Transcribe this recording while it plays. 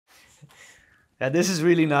And this is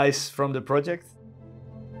really nice from the project.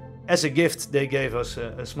 As a gift, they gave us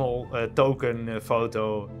a small token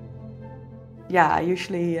photo. Yeah, I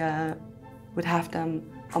usually would have them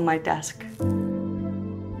on my desk.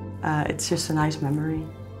 It's just a nice memory.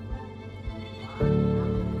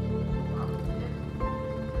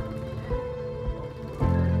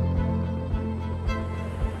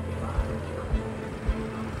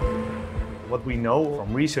 What we know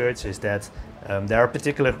from research is that there are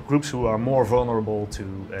particular groups who are more vulnerable to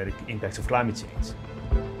the impacts of climate change.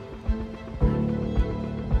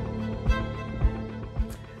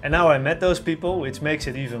 And now I met those people, which makes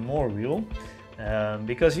it even more real,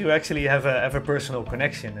 because you actually have a personal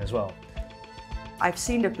connection as well. I've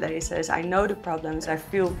seen the places, I know the problems, I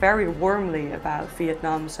feel very warmly about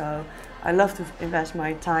Vietnam, so I love to invest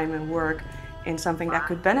my time and work in something that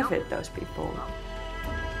could benefit those people.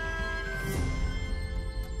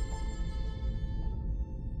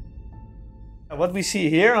 What we see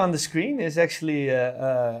here on the screen is actually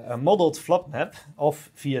a modeled flood map of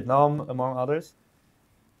Vietnam, among others.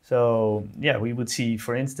 So yeah, we would see,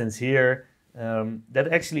 for instance, here that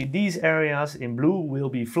actually these areas in blue will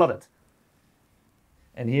be flooded.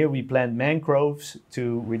 And here we plant mangroves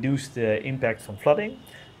to reduce the impact from flooding.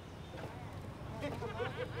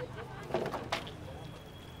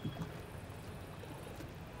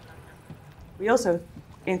 We also,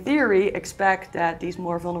 in theory, expect that these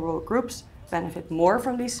more vulnerable groups benefit more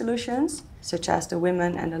from these solutions, such as the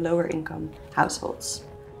women and the lower income households.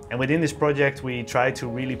 And within this project, we try to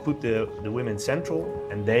really put the women central,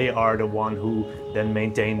 and they are the one who then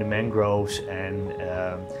maintain the mangroves, and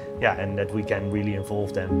and that we can really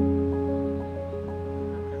involve them.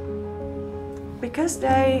 Because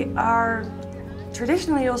they are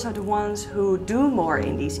traditionally also the ones who do more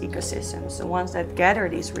in these ecosystems, the ones that gather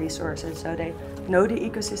these resources, so they know the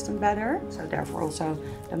ecosystem better, so therefore also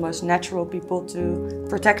the most natural people to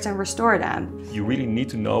protect and restore them. You really need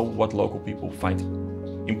to know what local people find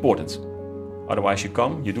important. Otherwise you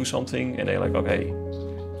come, you do something, and they're like, okay,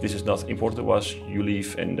 this is not important to us, you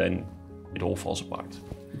leave, and then it all falls apart.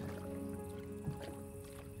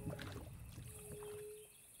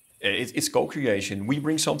 It's co-creation. We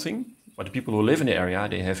bring something, but the people who live in the area,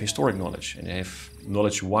 they have historic knowledge, and they have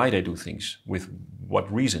knowledge why they do things, with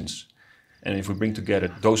what reasons. And if we bring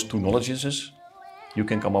together those two knowledges, you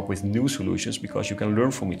can come up with new solutions because you can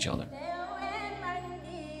learn from each other.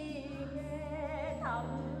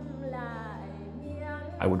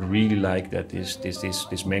 I would really like that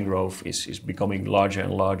this mangrove is becoming larger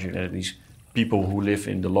and larger, and that these people who live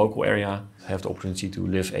in the local area have the opportunity to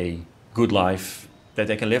live a good life, that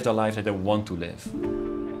they can live the life that they want to live.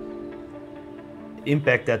 The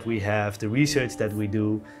impact that we have, the research that we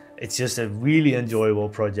do, it's just a really enjoyable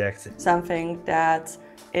project. Something that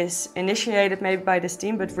is initiated maybe by this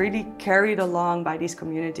team, but really carried along by these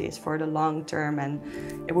communities for the long term. And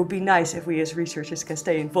it would be nice if we as researchers can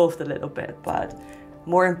stay involved a little bit, but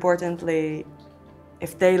more importantly,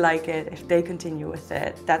 if they like it, if they continue with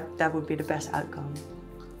it, that would be the best outcome.